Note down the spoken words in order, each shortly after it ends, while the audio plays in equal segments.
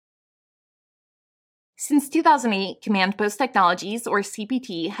Since 2008, Command Post Technologies, or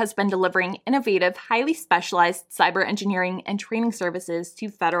CPT, has been delivering innovative, highly specialized cyber engineering and training services to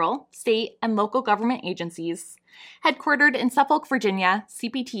federal, state, and local government agencies. Headquartered in Suffolk, Virginia,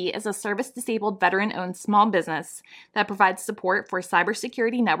 CPT is a service-disabled veteran-owned small business that provides support for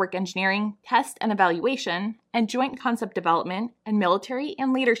cybersecurity network engineering, test and evaluation, and joint concept development, and military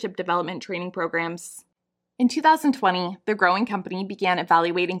and leadership development training programs. In 2020, the growing company began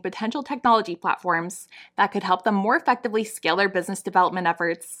evaluating potential technology platforms that could help them more effectively scale their business development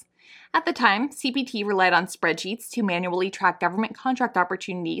efforts. At the time, CPT relied on spreadsheets to manually track government contract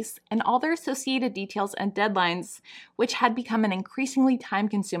opportunities and all their associated details and deadlines, which had become an increasingly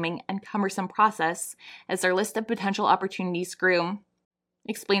time-consuming and cumbersome process as their list of potential opportunities grew.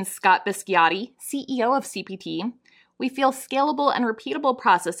 Explains Scott Bisciotti, CEO of CPT. We feel scalable and repeatable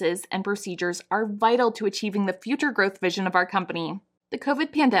processes and procedures are vital to achieving the future growth vision of our company. The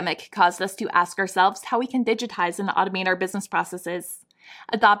COVID pandemic caused us to ask ourselves how we can digitize and automate our business processes.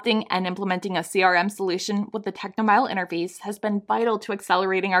 Adopting and implementing a CRM solution with the TechnoMile interface has been vital to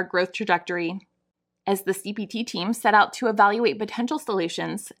accelerating our growth trajectory. As the CPT team set out to evaluate potential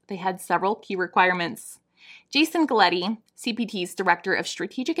solutions, they had several key requirements. Jason Galletti, CPT's Director of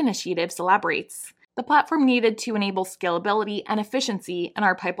Strategic Initiatives, elaborates. The platform needed to enable scalability and efficiency in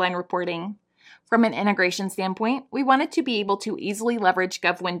our pipeline reporting. From an integration standpoint, we wanted to be able to easily leverage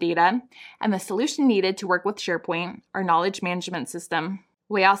GovWin data, and the solution needed to work with SharePoint, our knowledge management system.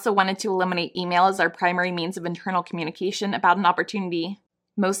 We also wanted to eliminate email as our primary means of internal communication about an opportunity.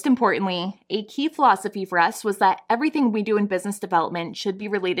 Most importantly, a key philosophy for us was that everything we do in business development should be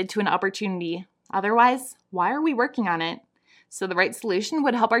related to an opportunity. Otherwise, why are we working on it? So the right solution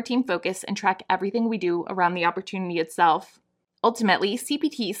would help our team focus and track everything we do around the opportunity itself. Ultimately,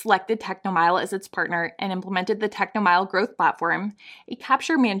 CPT selected TechnoMile as its partner and implemented the TechnoMile Growth Platform, a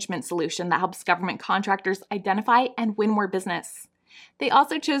capture management solution that helps government contractors identify and win more business. They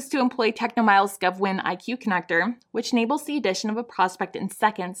also chose to employ TechnoMile's GovWin IQ connector, which enables the addition of a prospect in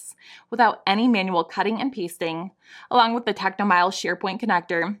seconds without any manual cutting and pasting, along with the TechnoMile SharePoint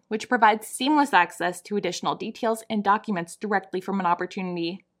connector, which provides seamless access to additional details and documents directly from an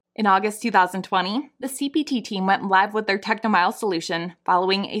opportunity. In August 2020, the CPT team went live with their TechnoMile solution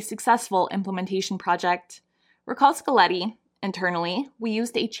following a successful implementation project. Recall Scaletti, internally, we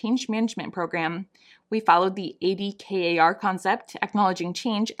used a change management program. We followed the ADKAR concept, acknowledging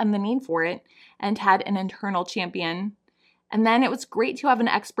change and the need for it, and had an internal champion. And then it was great to have an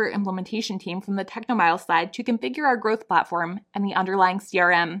expert implementation team from the TechnoMile side to configure our growth platform and the underlying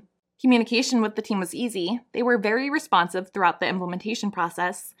CRM. Communication with the team was easy. They were very responsive throughout the implementation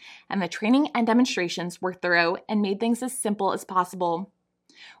process, and the training and demonstrations were thorough and made things as simple as possible.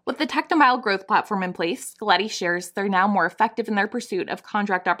 With the TechnoMile growth platform in place, Galletti shares they're now more effective in their pursuit of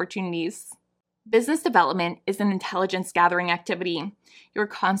contract opportunities. Business development is an intelligence gathering activity. You're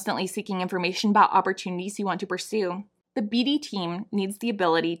constantly seeking information about opportunities you want to pursue. The BD team needs the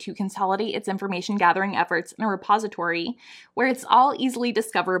ability to consolidate its information gathering efforts in a repository where it's all easily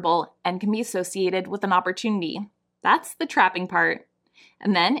discoverable and can be associated with an opportunity. That's the trapping part.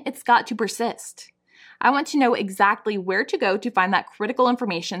 And then it's got to persist. I want to know exactly where to go to find that critical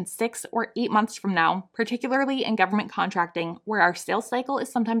information 6 or 8 months from now, particularly in government contracting, where our sales cycle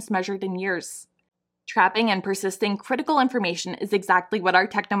is sometimes measured in years. Trapping and persisting critical information is exactly what our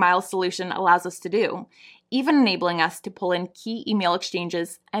TechnoMile solution allows us to do, even enabling us to pull in key email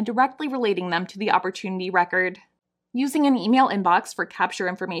exchanges and directly relating them to the opportunity record. Using an email inbox for capture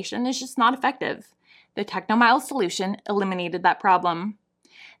information is just not effective. The TechnoMile solution eliminated that problem.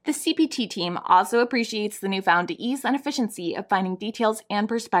 The CPT team also appreciates the newfound ease and efficiency of finding details and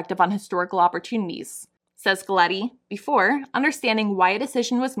perspective on historical opportunities. Says Galletti, before, understanding why a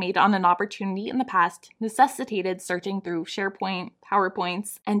decision was made on an opportunity in the past necessitated searching through SharePoint,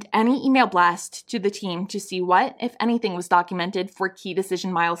 PowerPoints, and any email blast to the team to see what, if anything, was documented for key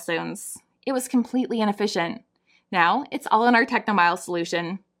decision milestones. It was completely inefficient. Now, it's all in our TechnoMile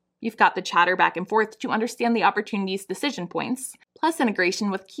solution. You've got the chatter back and forth to understand the opportunity's decision points, plus integration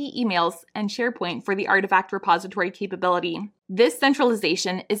with key emails and SharePoint for the artifact repository capability. This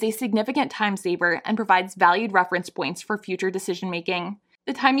centralization is a significant time saver and provides valued reference points for future decision-making.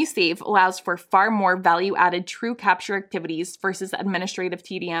 The time you save allows for far more value-added true capture activities versus administrative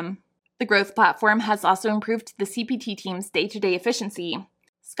tedium. The growth platform has also improved the CPT team's day-to-day efficiency.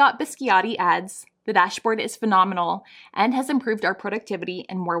 Scott Bisciotti adds, the dashboard is phenomenal and has improved our productivity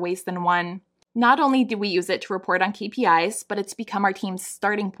in more ways than one. Not only do we use it to report on KPIs, but it's become our team's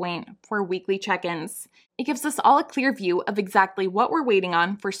starting point for weekly check-ins. It gives us all a clear view of exactly what we're waiting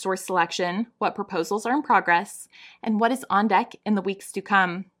on for source selection, what proposals are in progress, and what is on deck in the weeks to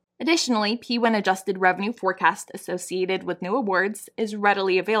come. Additionally, P1 adjusted revenue forecast associated with new awards is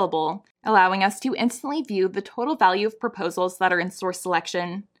readily available, allowing us to instantly view the total value of proposals that are in source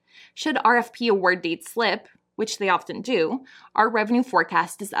selection. Should RFP award dates slip, which they often do, our revenue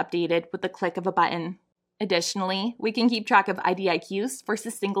forecast is updated with the click of a button. Additionally, we can keep track of IDIQs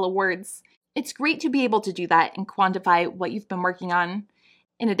versus single awards. It's great to be able to do that and quantify what you've been working on.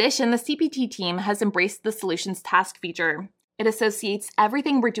 In addition, the CPT team has embraced the Solutions Task feature. It associates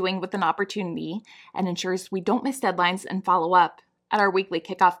everything we're doing with an opportunity and ensures we don't miss deadlines and follow up. At our weekly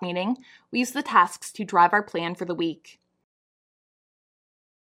kickoff meeting, we use the tasks to drive our plan for the week.